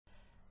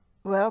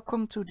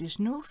Welcome to this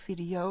new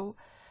video.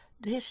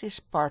 This is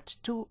part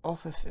 2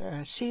 of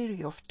a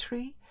series of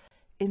 3.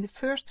 In the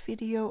first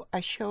video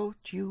I showed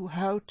you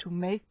how to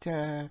make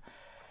the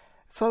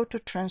photo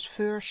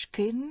transfer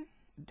skin,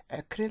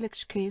 the acrylic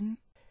skin.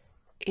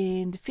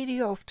 In the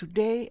video of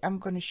today I'm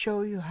going to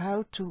show you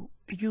how to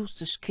use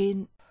the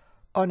skin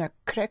on a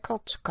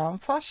crackled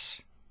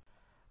canvas.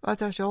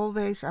 But as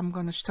always I'm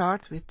going to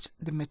start with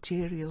the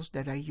materials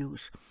that I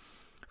use.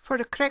 For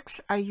the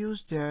cracks I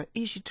use the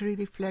Easy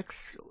 3D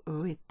Flex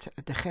with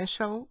the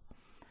Gesso.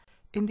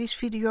 In this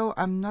video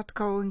I'm not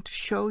going to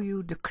show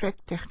you the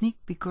crack technique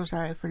because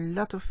I have a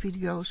lot of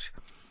videos.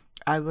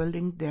 I will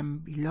link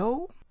them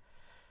below.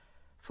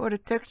 For the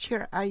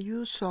texture I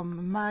use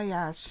some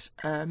Maja's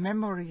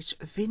Memories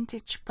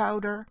Vintage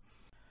powder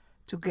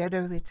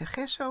together with the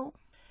Gesso.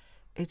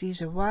 It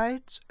is a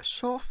white,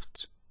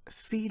 soft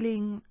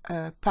feeling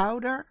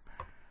powder,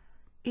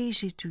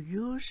 easy to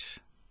use.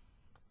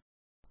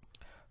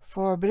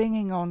 For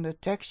bringing on the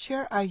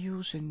texture I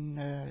use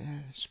a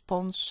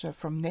sponge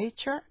from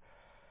nature.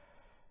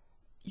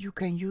 You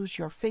can use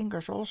your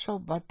fingers also,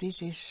 but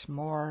this is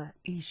more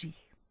easy.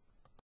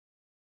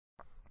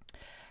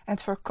 And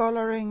for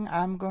coloring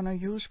I'm gonna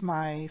use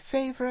my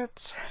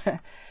favorite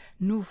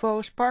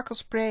Nuvo sparkle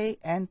spray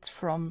and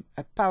from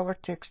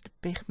Powertex the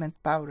pigment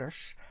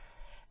powders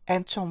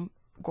and some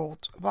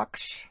gold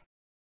wax.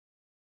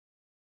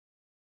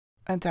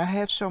 And I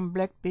have some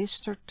black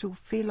bistre to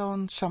fill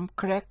on some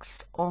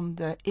cracks on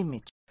the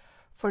image.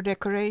 For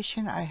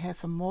decoration I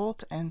have a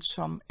mould and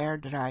some air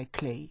dry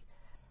clay.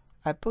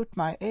 I put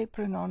my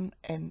apron on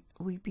and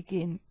we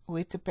begin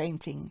with the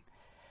painting.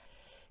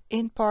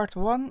 In part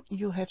 1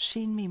 you have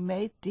seen me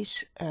make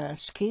this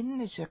skin,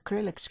 this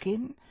acrylic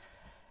skin,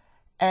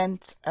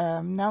 and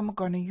now I'm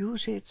going to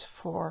use it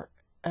for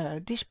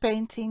this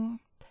painting.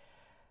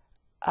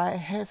 I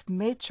have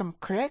made some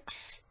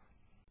cracks.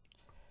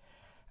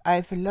 I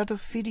have a lot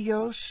of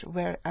videos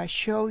where I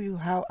show you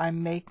how I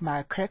make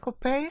my crackle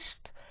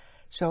paste,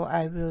 so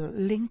I will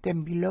link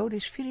them below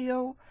this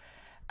video.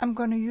 I'm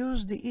going to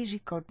use the Easy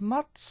Coat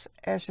Matte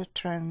as a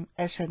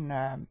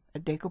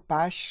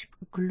decoupage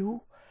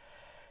glue.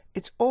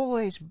 It's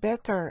always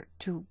better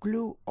to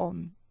glue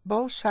on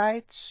both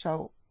sides,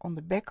 so on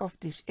the back of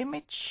this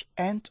image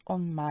and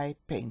on my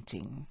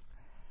painting.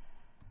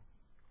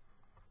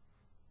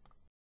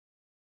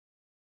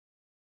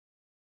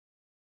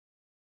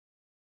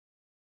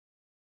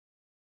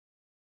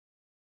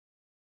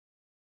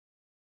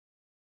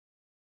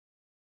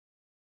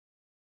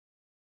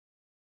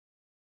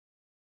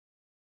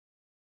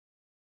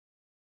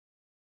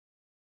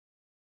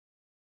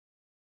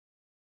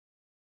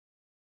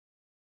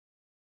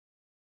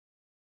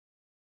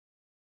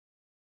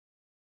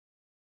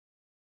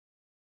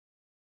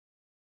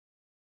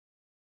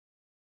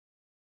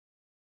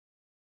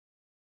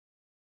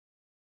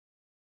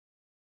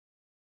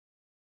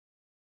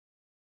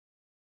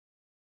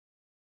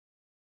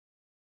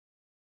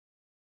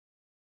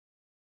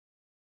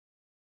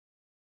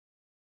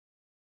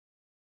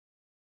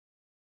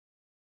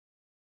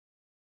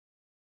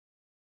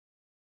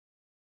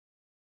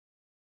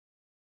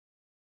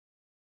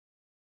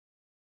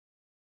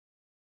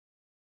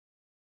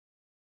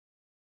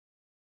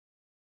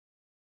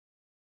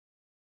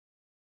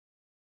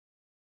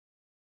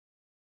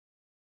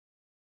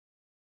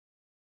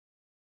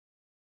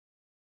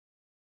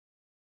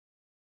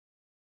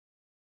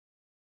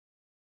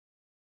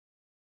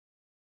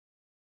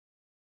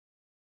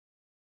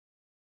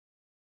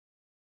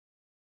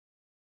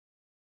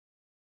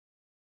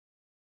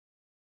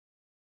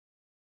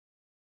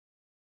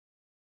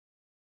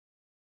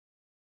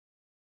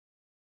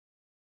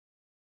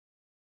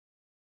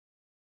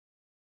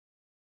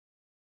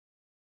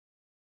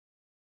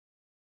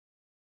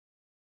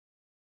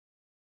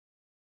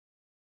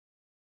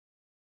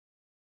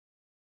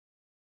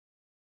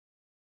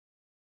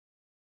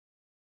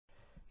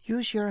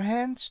 Use your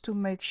hands to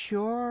make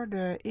sure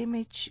the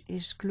image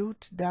is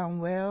glued down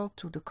well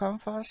to the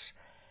canvas,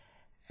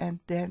 and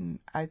then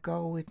I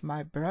go with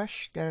my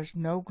brush. There's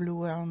no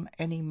glue on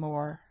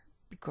anymore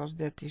because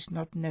that is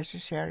not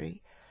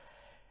necessary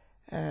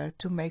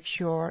to make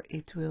sure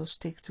it will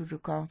stick to the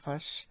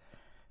canvas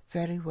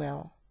very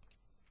well.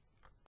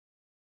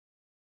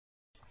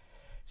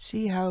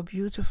 See how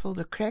beautiful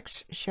the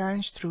cracks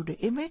shines through the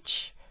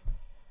image.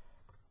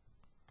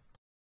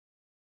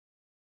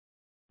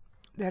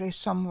 There is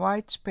some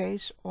white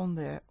space on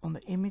the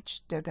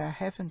image that I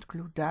haven't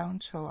glued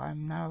down, so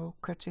I'm now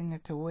cutting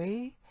it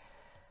away.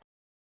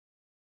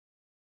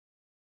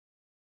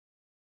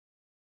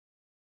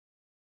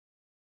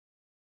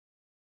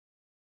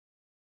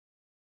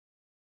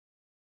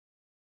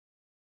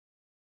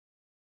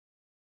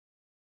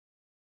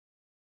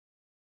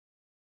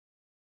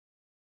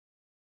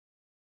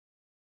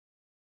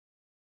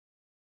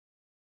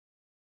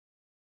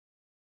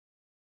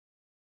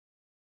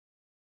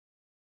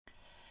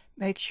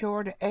 Make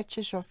sure the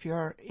edges of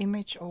your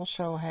image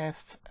also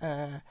have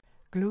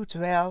glued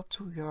well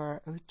to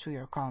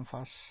your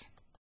canvas.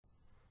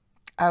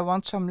 I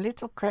want some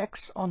little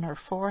cracks on her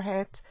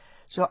forehead,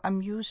 So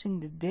I'm using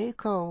the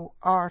Deco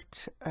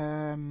Art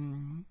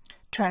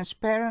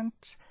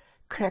transparent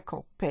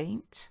crackle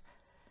paint,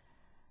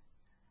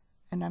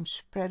 and I'm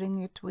spreading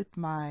it with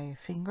my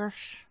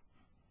fingers.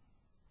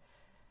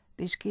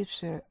 This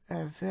gives a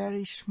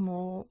very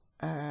small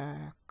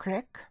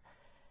crack.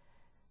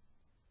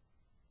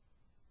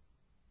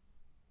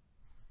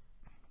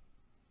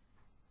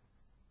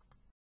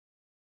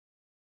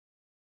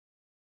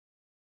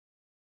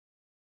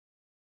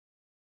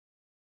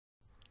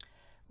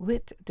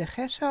 With the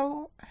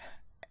gesso,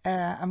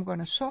 I'm going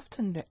to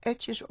soften the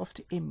edges of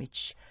the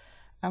image.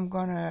 I'm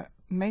going to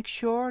make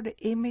sure the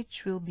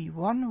image will be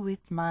one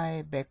with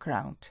my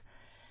background.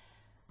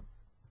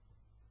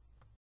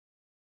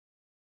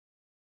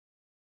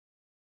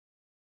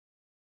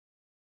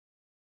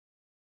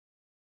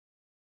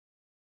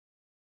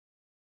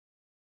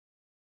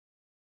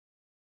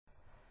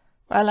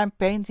 While I'm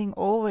painting,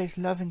 always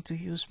loving to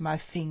use my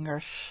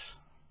fingers.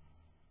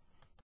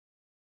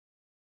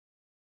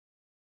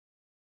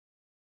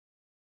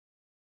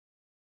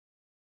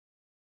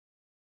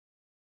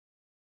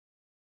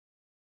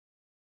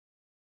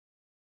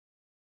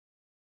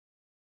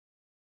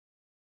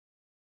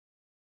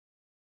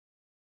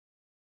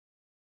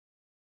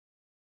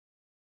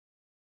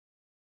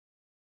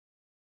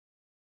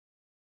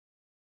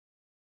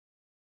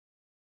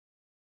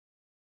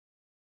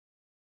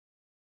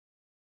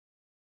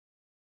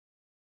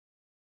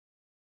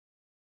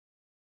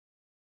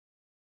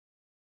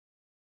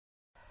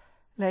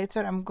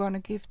 Later I'm gonna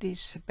give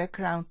this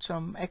background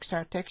some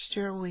extra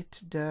texture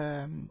with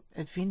the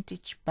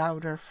vintage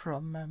powder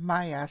from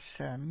Maja's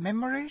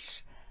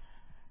Memories.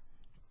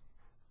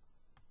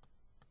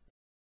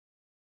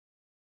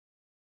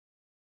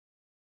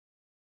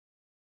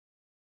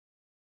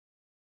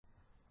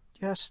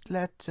 Just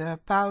let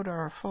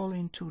powder fall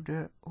into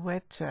the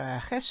wet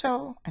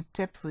gesso and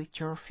tap with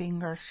your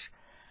fingers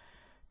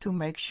to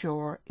make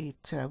sure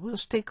it will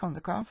stick on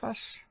the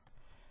canvas.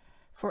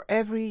 For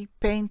every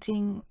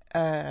painting,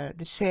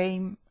 the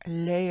same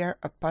layer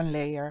upon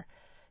layer.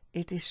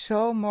 It is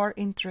so more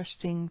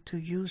interesting to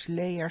use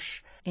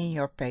layers in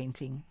your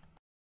painting.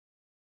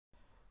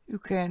 You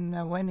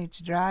can, when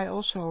it's dry,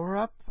 also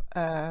rub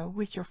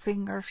with your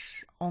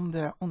fingers on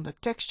the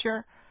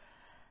texture,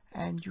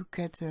 and you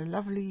get a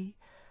lovely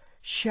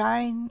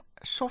shine,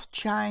 soft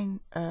shine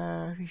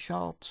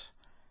result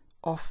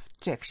of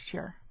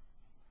texture.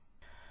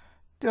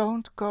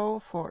 Don't go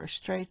for a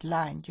straight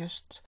line,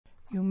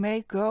 you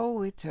may go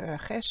with the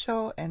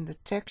gesso and the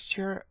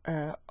texture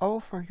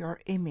over your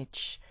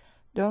image.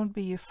 Don't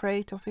be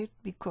afraid of it,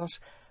 because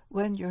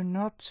when you're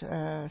not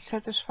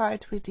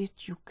satisfied with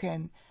it, you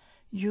can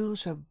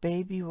use a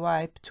baby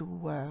wipe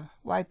to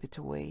wipe it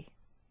away.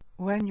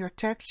 When your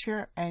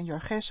texture and your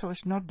gesso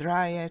is not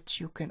dry yet,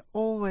 you can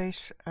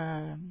always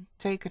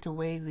take it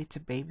away with a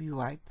baby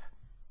wipe.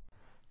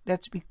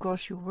 That's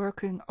because you're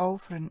working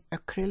over an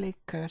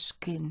acrylic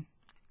skin.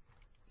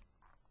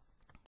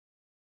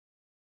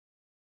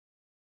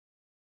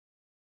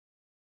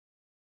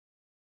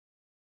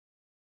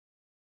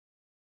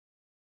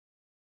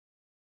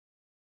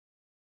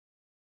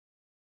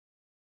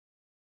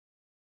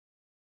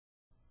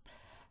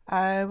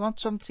 I want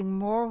something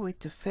more with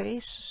the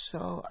face,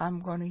 so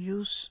I'm going to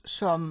use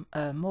some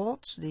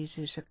molds. This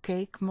is a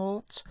cake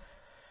mold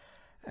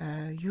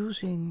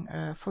using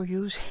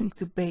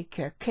to bake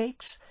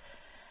cakes.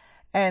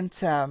 And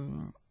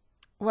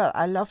well,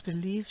 I love the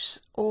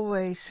leaves,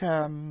 always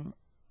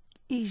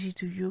easy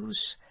to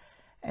use.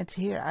 And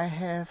here I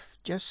have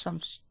just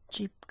some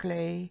cheap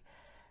clay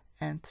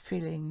and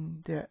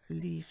filling the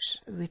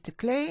leaves with the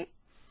clay.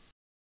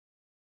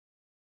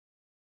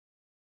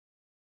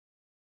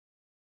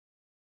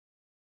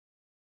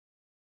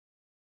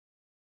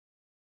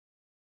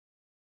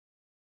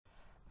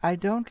 I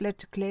don't let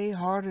the clay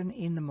harden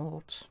in the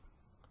mold,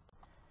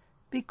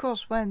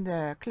 because when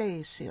the clay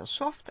is still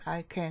soft,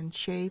 I can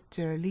shape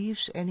the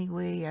leaves any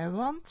way I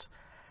want.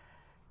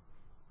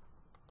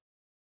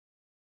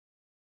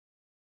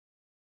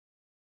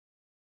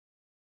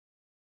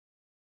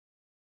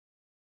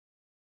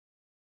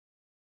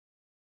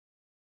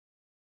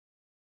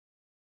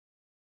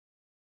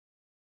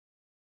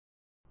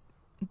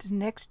 The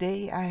next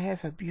day I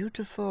have a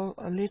beautiful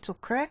little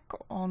crack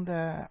on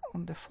the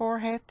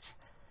forehead.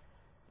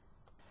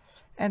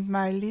 And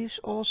my leaves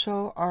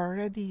also are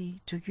ready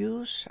to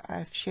use.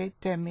 I've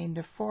shaped them in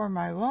the form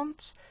I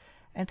want,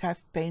 and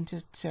I've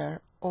painted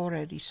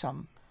already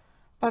some.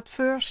 But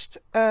first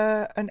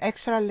an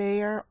extra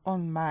layer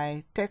on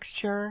my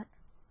texture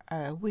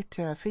with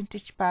the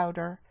vintage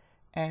powder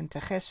and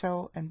the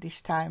gesso, and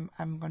this time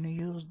I'm going to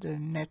use the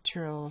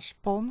natural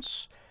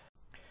sponge.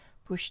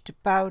 Push the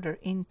powder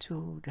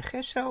into the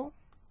gesso.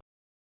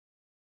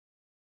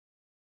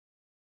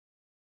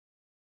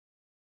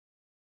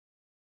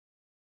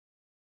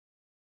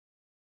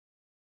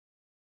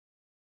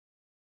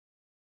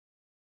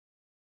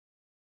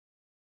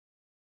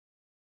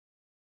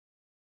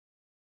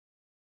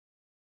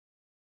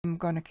 I'm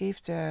gonna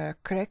give the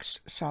cracks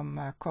some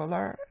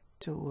color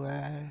to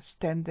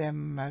stand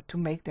them to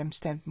make them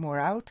stand more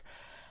out.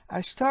 I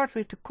start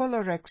with the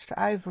Colortrix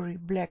Ivory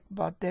Black,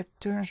 but that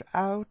turns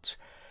out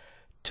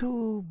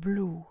too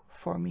blue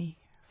for me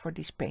for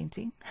this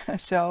painting.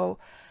 So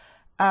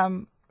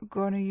I'm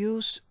gonna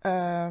use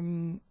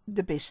the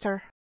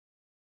bistre.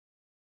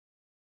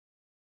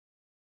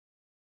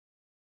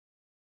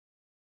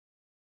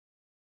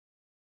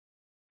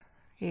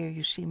 Here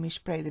you see me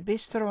spray the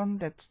bistre on.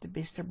 That's the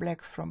bistre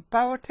black from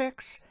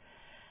Powertex.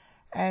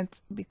 And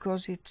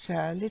because it's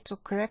a little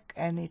crack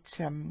and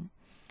it's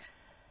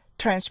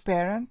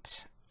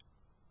transparent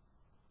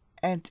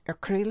and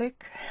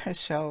acrylic,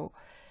 so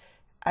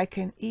I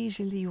can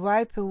easily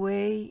wipe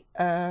away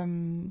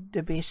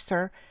the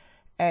bistre,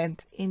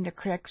 and in the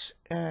cracks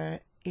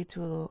it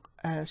will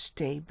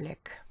stay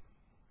black.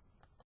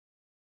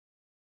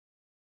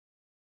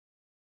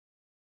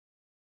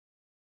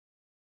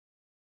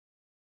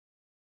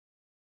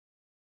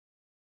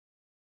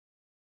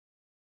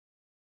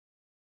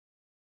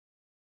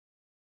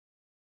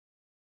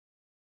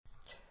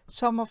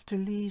 Some of the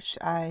leaves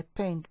I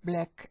paint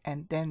black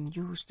and then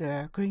use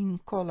the green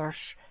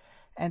colors,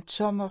 and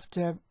some of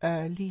the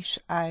leaves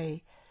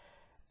I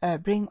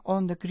bring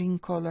on the green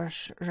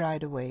colors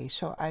right away.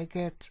 So I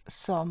get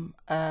some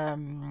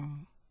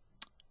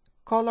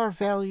color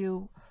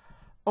value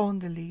on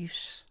the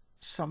leaves,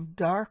 some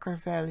darker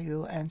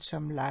value and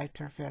some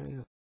lighter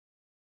value.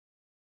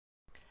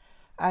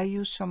 I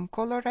use some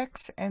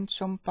Colortrix and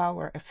some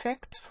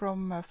Powereffect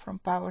from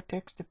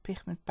Powertex, the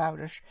pigment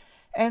powders,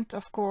 and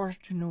of course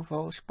the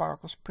Nuvo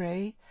sparkle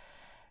spray.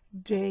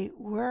 They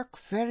work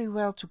very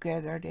well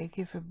together. They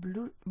give a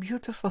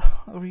beautiful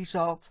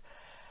result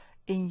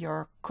in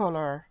your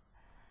color.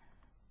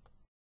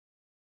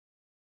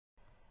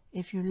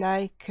 If you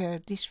like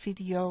this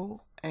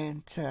video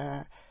and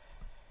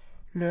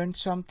learn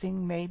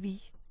something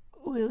maybe,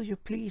 will you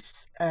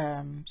please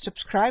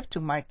subscribe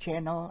to my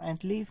channel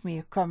and leave me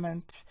a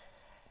comment?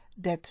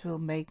 That will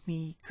make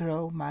me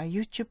grow my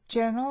YouTube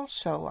channel,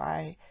 so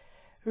I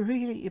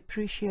really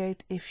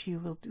appreciate if you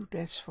will do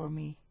this for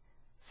me.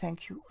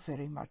 Thank you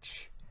very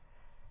much.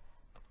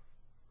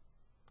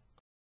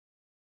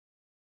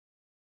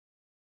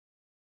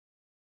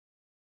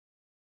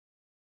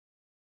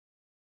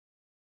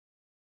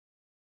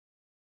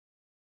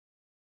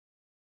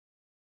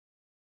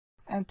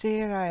 And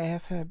here I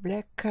have a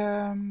black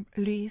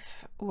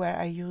leaf where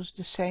I use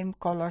the same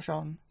colors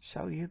on,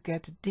 so you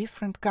get a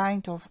different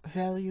kind of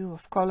value,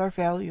 of color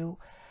value,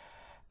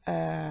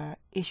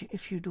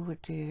 if you do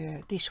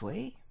it this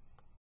way.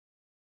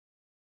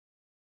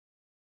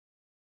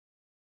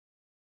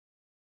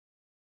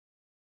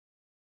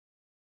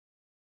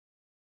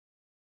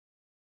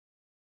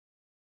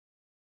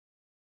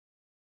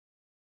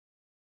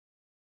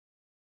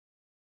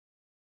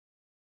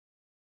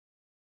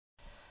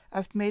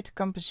 I've made a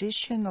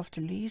composition of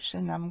the leaves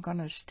and I'm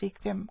gonna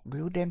stick them,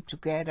 glue them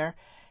together,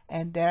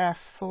 and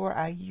therefore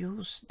I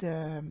use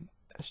the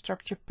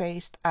structure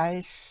paste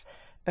ice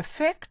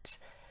effect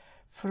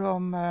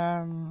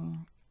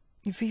from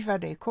Viva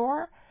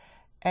Decor,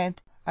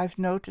 and I've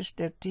noticed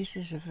that this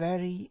is a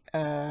very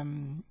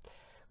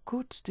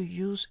good to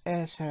use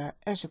as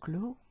a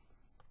glue.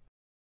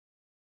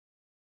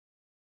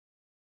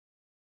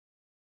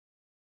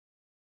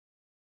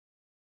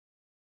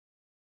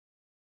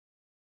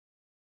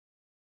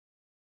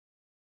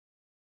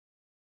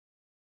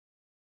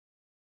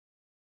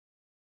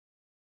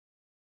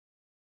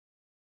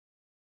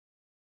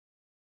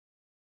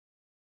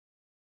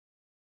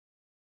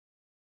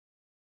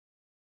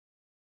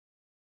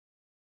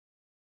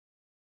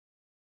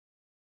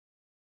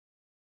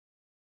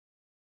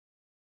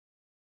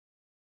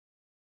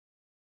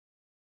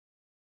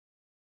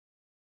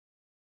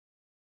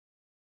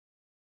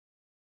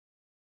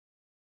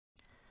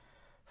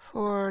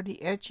 For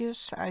the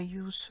edges I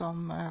use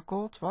some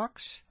gold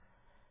wax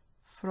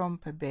from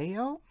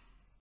Pebeo.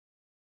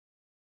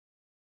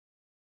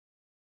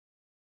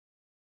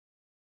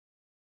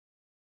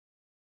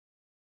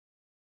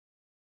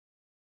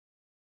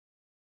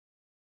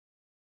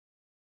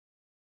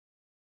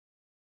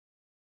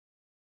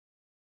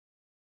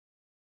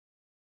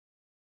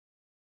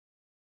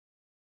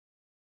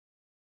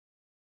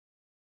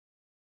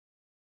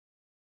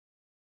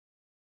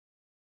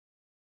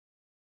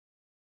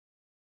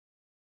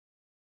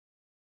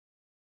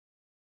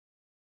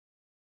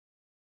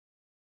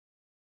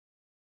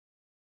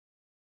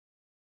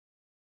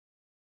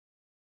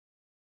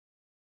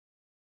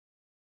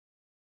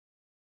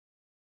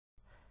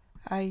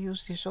 I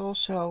use this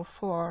also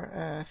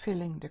for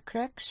filling the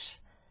cracks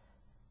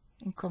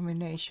in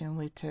combination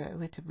with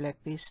the black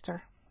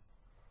bistre.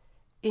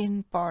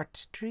 In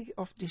part 3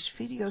 of this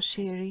video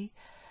series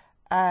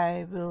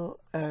I will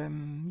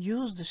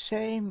use the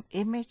same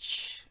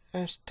image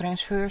as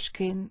transfer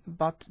skin,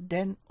 but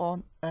then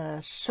on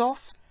a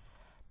soft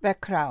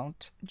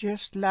background,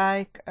 just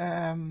like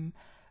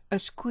a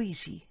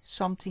squeezy,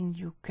 something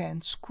you can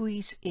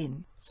squeeze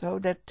in. So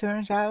that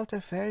turns out a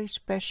very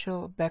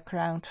special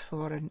background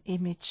for an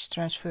image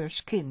transfer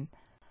skin.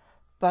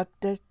 But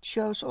that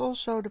shows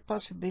also the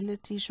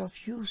possibilities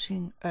of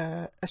using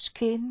a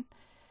skin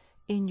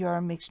in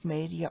your mixed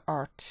media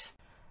art.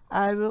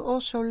 I will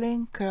also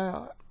link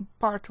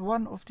part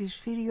 1 of this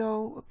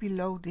video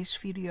below this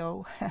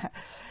video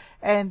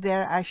and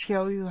there I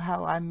show you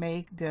how I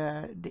make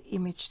the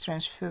image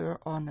transfer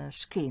on a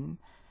skin.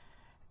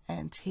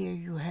 And here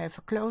you have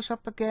a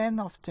close-up again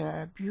of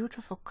the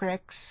beautiful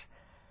cracks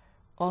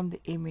on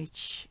the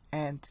image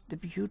and the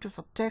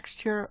beautiful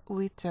texture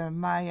with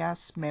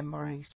Maja's memories.